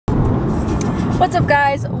What's up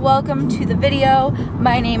guys, welcome to the video.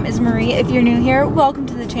 My name is Marie. If you're new here, welcome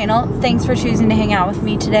to the channel. Thanks for choosing to hang out with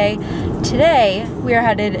me today. Today we are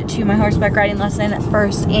headed to my horseback riding lesson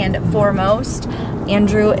first and foremost.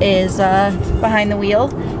 Andrew is behind the wheel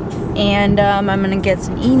and I'm gonna get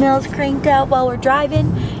some emails cranked out while we're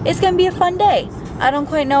driving. It's gonna be a fun day. I don't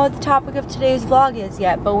quite know what the topic of today's vlog is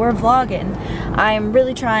yet, but we're vlogging. I'm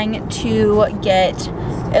really trying to get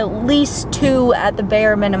at least 2 at the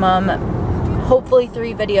bare minimum, hopefully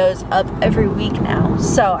 3 videos up every week now.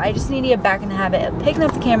 So I just need to get back in the habit of picking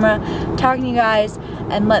up the camera, talking to you guys,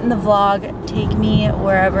 and letting the vlog take me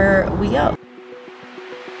wherever we go.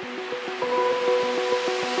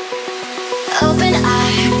 Open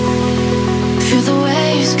eye, feel the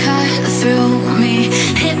waves cut through me,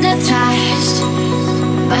 hypnotized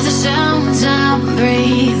by the sounds I'm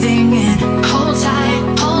breathing in. Hold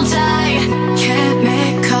tight,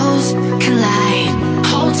 chemicals collide.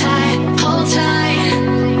 Hold tight, hold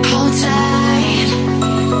tight, hold tight.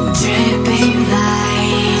 Dripping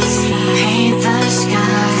lights paint the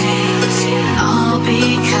skies, all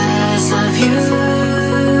because of you.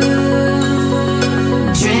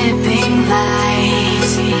 Dripping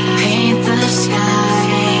lights paint the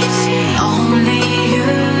skies, only you.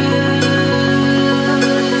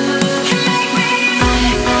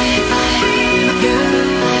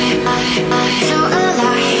 So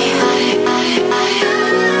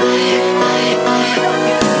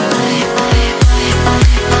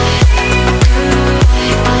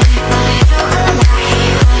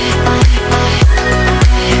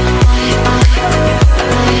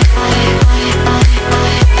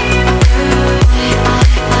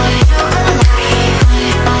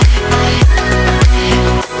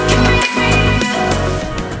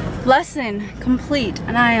Lesson complete,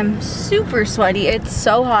 and I am super sweaty. It's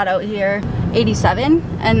so hot out here, 87,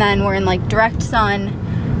 and then we're in like direct sun,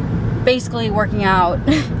 basically working out.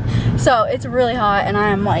 So it's really hot and I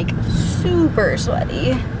am like super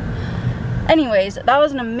sweaty. Anyways, that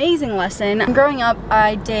was an amazing lesson. Growing up,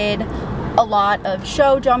 I did a lot of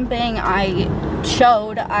show jumping. I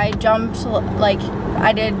jumped, like,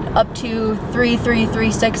 I did up to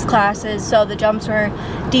 3-3-3-6 classes, so the jumps were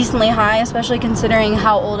decently high, especially considering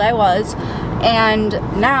how old I was. And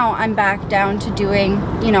now I'm back down to doing,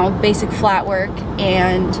 you know, basic flat work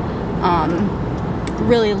and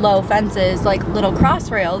really low fences, like little cross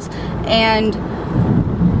rails. And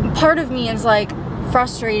part of me is like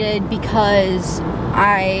frustrated because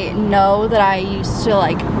I know that I used to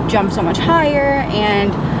like jump so much higher,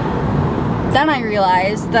 and then I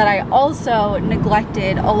realized that I also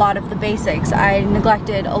neglected a lot of the basics. I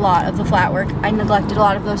neglected a lot of the flat work. I neglected a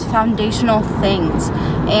lot of those foundational things.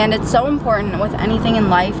 And it's so important with anything in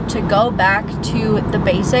life to go back to the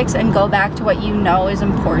basics and go back to what you know is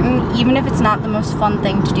important, even if it's not the most fun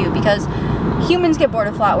thing to do, because humans get bored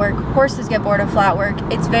of flat work, horses get bored of flat work.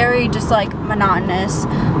 It's very just like monotonous,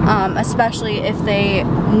 especially if they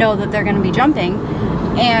know that they're gonna be jumping.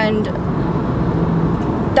 And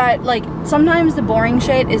that, like, sometimes the boring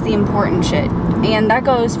shit is the important shit, and that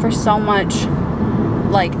goes for so much,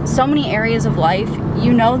 like so many areas of life.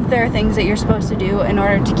 You know that there are things that you're supposed to do in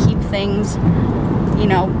order to keep things, you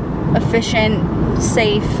know, efficient,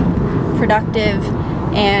 safe, productive,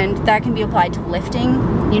 and that can be applied to lifting.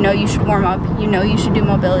 You know you should warm up, you know you should do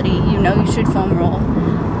mobility, you know you should foam roll.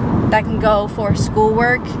 That can go for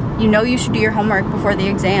schoolwork. You know you should do your homework before the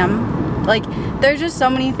exam. Like, there's just so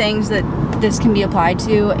many things that this can be applied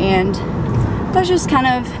to, and that's just kind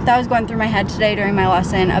of, that was going through my head today during my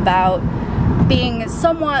lesson about being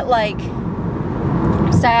somewhat like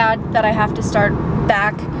sad that I have to start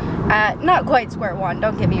back at, not quite square one,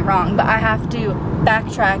 don't get me wrong, but I have to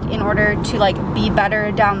backtrack in order to like be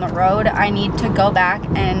better down the road. I need to go back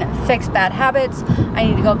and fix bad habits. I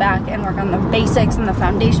need to go back and work on the basics and the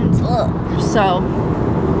foundations. Ugh. So,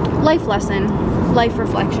 life lesson, life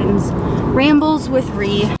reflections, rambles with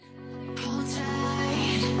Ree. hold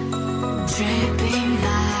tight, dripping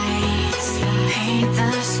lights paint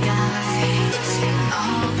the skies,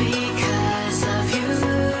 all because of you.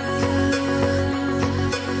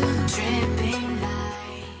 Dripping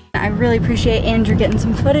lights. I really appreciate Andrew getting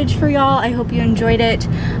some footage for y'all. I hope you enjoyed it.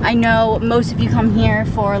 I know most of you come here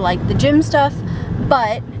for like the gym stuff,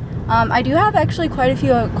 but I do have actually quite a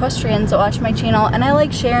few equestrians that watch my channel, and I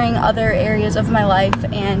like sharing other areas of my life.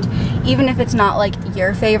 And even if it's not like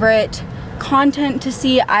your favorite content to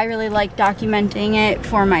see, I really like documenting it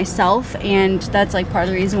for myself, and that's like part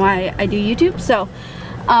of the reason why I do YouTube. So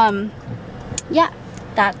yeah,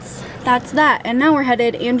 that's that. And now we're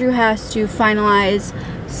headed, Andrew has to finalize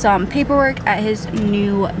some paperwork at his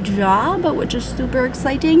new job, which is super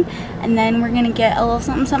exciting. And then we're gonna get a little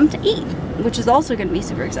something to eat, which is also gonna be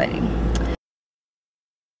super exciting.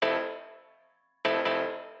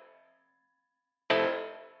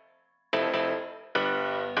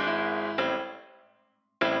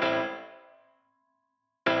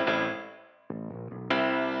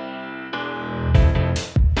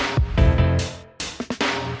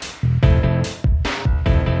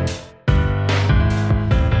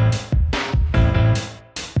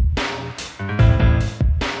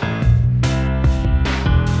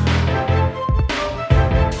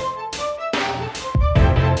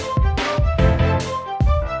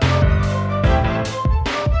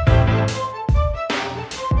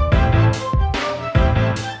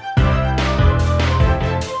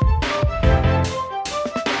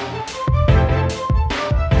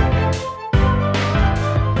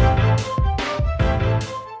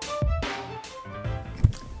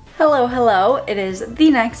 Hello, it is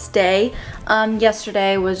the next day.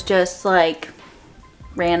 Yesterday was just like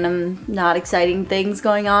random, not exciting things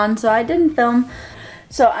going on, so I didn't film.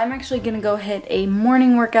 So I'm actually gonna go hit a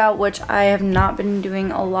morning workout, which I have not been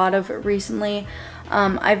doing a lot of recently.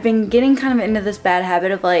 I've been getting kind of into this bad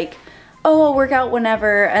habit of like, oh, I'll work out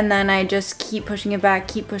whenever, and then I just keep pushing it back,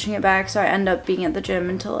 so I end up being at the gym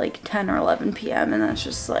until like 10 or 11 p.m. and that's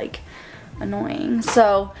just like annoying.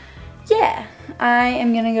 So yeah, I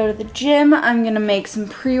am gonna go to the gym. I'm gonna make some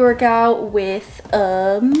pre-workout with,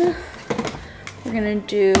 we're gonna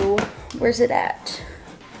do, where's it at?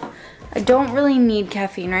 I don't really need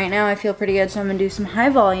caffeine right now. I feel pretty good, so I'm gonna do some high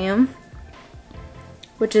volume,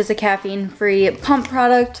 which is a caffeine-free pump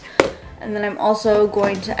product. And then I'm also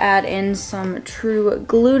going to add in some true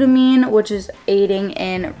glutamine, which is aiding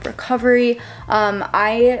in recovery.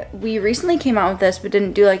 We recently came out with this, but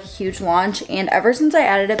didn't do like a huge launch. And ever since I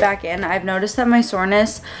added it back in, I've noticed that my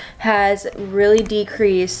soreness has really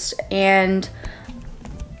decreased. And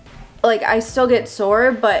like I still get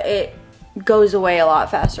sore, but it goes away a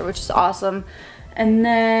lot faster, which is awesome. And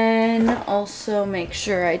then also make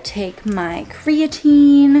sure I take my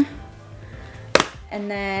creatine. And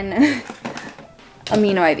then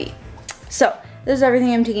amino IV. So this is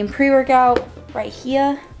everything I'm taking pre-workout right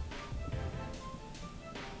here.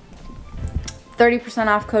 30%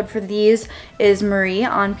 off code for these is Marie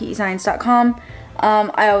on pescience.com.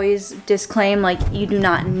 I always disclaim, like, you do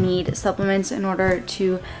not need supplements in order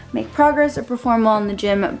to make progress or perform well in the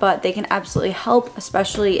gym, but they can absolutely help,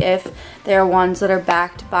 especially if they are ones that are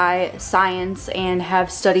backed by science and have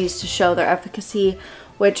studies to show their efficacy,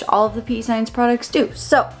 which all of the PE Science products do.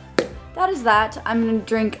 So that is that. I'm gonna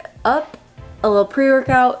drink up a little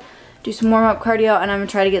pre-workout, do some warm-up cardio, and I'm gonna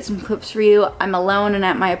try to get some clips for you. I'm alone and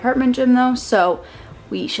at my apartment gym though, so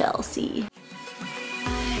we shall see.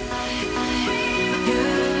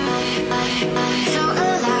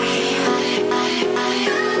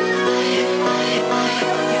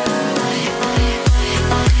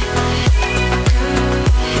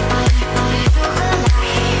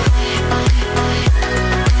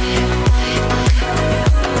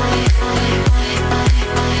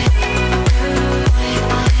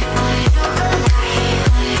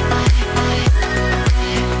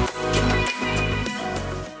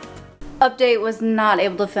 Update, was not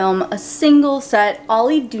able to film a single set.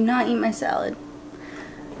 Ollie, do not eat my salad.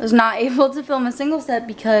 Was not able to film a single set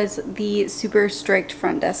because the super strict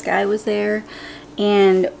front desk guy was there,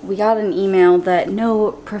 and we got an email that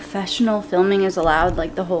no professional filming is allowed.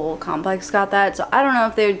 Like the whole complex got that, so I don't know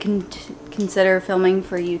if they would consider filming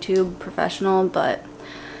for YouTube professional, but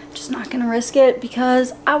just not gonna risk it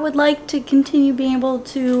because I would like to continue being able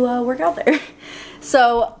to work out there.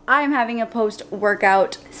 So I'm having a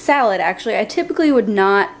post-workout salad. Actually, I typically would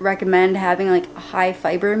not recommend having like a high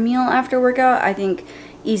fiber meal after workout. I think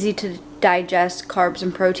easy to digest carbs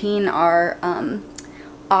and protein are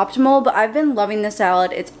optimal, but I've been loving the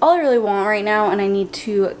salad. It's all I really want right now, and I need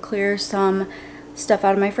to clear some stuff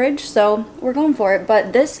out of my fridge, so we're going for it.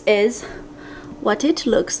 But this is what it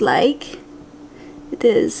looks like. It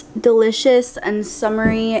is delicious and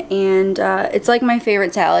summery, and it's like my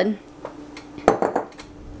favorite salad.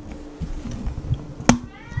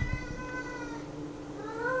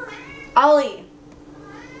 Ollie!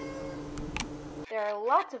 There are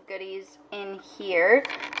lots of goodies in here.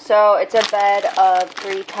 So it's a bed of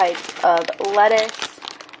 3 types of lettuce.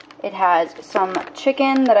 It has some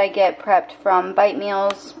chicken that I get prepped from Bite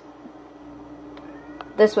Meals.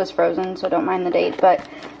 This was frozen, so don't mind the date, but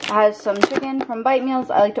it has some chicken from Bite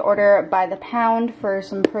Meals. I like to order by the pound for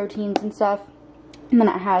some proteins and stuff. And then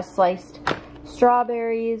it has sliced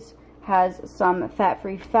strawberries, has some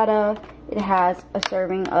fat-free feta. It has a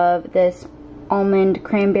serving of this almond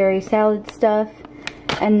cranberry salad stuff.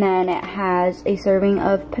 And then it has a serving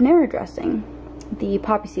of Panera dressing, the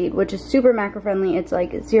poppy seed, which is super macro friendly. It's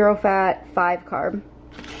like 0 fat, 5 carb.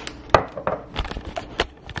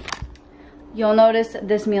 You'll notice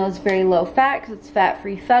this meal is very low fat because it's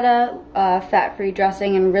fat-free feta, fat-free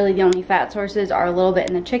dressing, and really the only fat sources are a little bit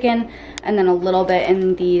in the chicken and then a little bit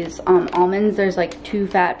in these almonds. There's like 2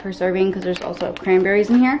 fat per serving because there's also cranberries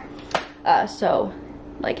in here. So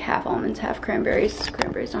like half almonds, half cranberries.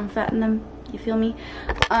 Cranberries don't have fat in them, you feel me?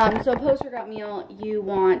 So a post-workout meal, you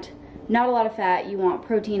want not a lot of fat, you want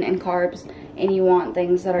protein and carbs, and you want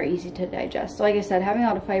things that are easy to digest. So like I said, having a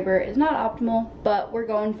lot of fiber is not optimal, but we're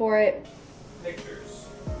going for it. Pictures.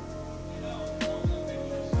 You know,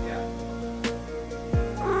 pictures. Yeah.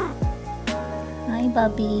 Hi,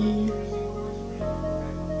 Bubby.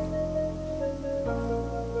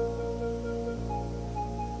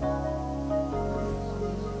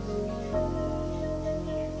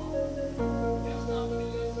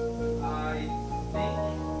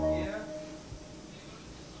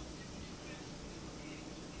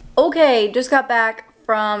 Okay, just got back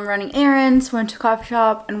from running errands, went to a coffee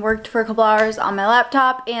shop, and worked for a couple hours on my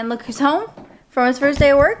laptop, and look who's home from his first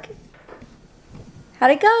day of work.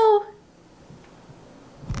 How'd it go?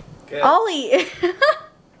 Good. Ollie!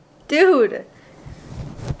 Dude.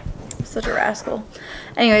 Such a rascal.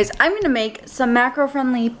 Anyways, I'm gonna make some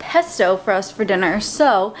macro-friendly pesto for us for dinner,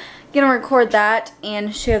 so I'm gonna record that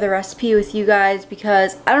and share the recipe with you guys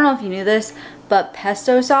because I don't know if you knew this, but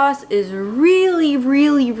pesto sauce is really,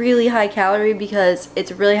 really, really high calorie because it's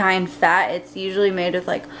really high in fat. It's usually made with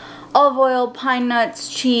like olive oil, pine nuts,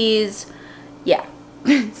 cheese, yeah.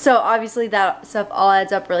 So obviously that stuff all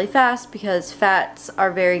adds up really fast because fats are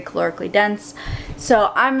very calorically dense.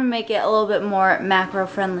 So I'm gonna make it a little bit more macro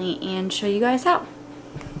friendly and show you guys how.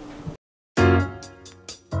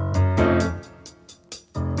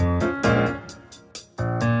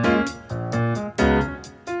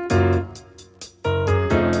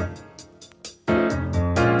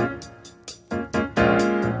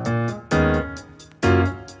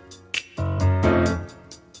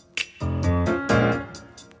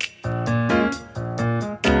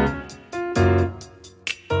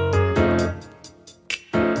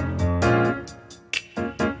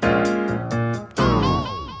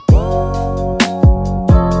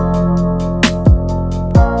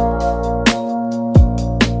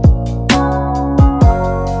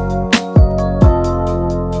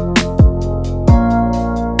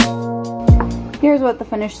 Here's what the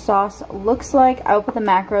finished sauce looks like. I'll put the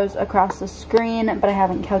macros across the screen, but I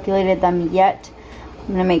haven't calculated them yet. I'm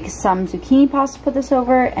gonna make some zucchini pasta, put this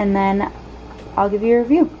over, and then I'll give you a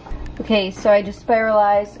review. Okay, so I just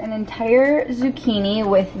spiralized an entire zucchini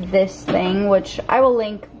with this thing, which I will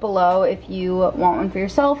link below if you want one for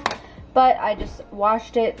yourself. But I just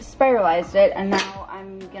washed it, spiralized it, and now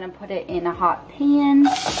I'm gonna put it in a hot pan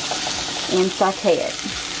and saute it.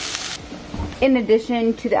 In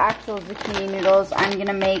addition to the actual zucchini noodles, I'm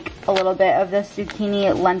gonna make a little bit of this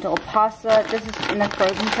zucchini lentil pasta. This is in the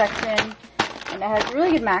frozen section, and it has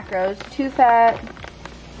really good macros: 2 fat,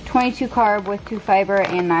 22 carb with 2 fiber,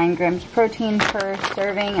 and 9 grams protein per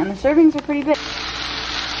serving, and the servings are pretty big.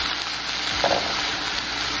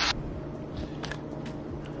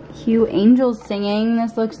 Cue angels singing.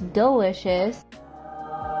 This looks delicious.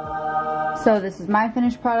 So this is my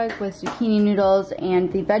finished product with zucchini noodles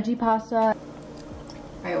and the veggie pasta.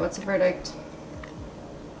 Alright, what's the verdict?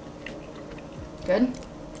 Good?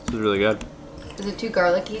 This is really good. Is it too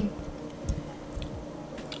garlicky?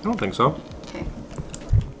 I don't think so. Okay.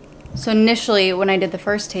 So initially, when I did the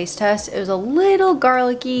first taste test, it was a little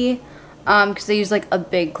garlicky because I used like a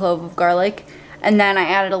big clove of garlic. And then I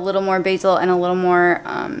added a little more basil and a little more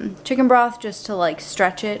chicken broth just to like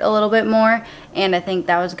stretch it a little bit more. And I think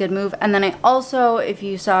that was a good move. And then I also, if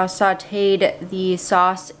you saw, sauteed the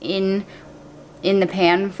sauce in the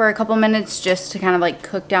pan for a couple minutes just to kind of like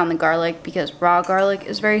cook down the garlic because raw garlic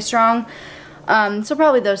is very strong. So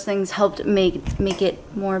probably those things helped make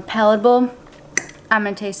it more palatable. I'm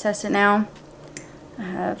gonna taste test it now. I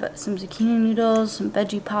have some zucchini noodles, some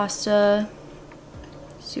veggie pasta.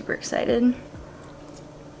 Super excited.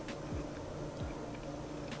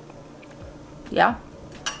 Yeah,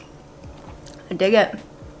 I dig it.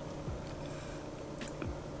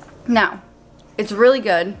 Now, it's really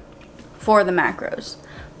good for the macros,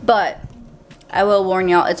 but I will warn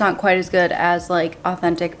y'all, it's not quite as good as like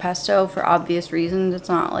authentic pesto for obvious reasons. It's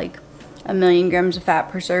not like 1,000,000 grams of fat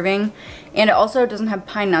per serving, and it also doesn't have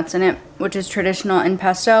pine nuts in it, which is traditional in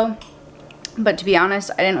pesto. But to be honest,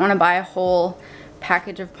 I didn't want to buy a whole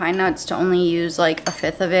package of pine nuts to only use like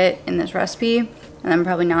 1/5 of it in this recipe. and then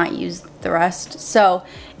probably not use the rest. So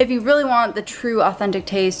if you really want the true authentic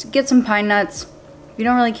taste, get some pine nuts. If you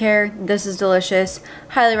don't really care, this is delicious.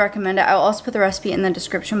 Highly recommend it. I'll also put the recipe in the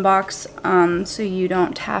description box so you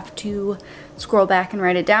don't have to scroll back and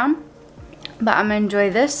write it down. But I'm gonna enjoy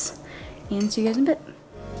this and see you guys in a bit.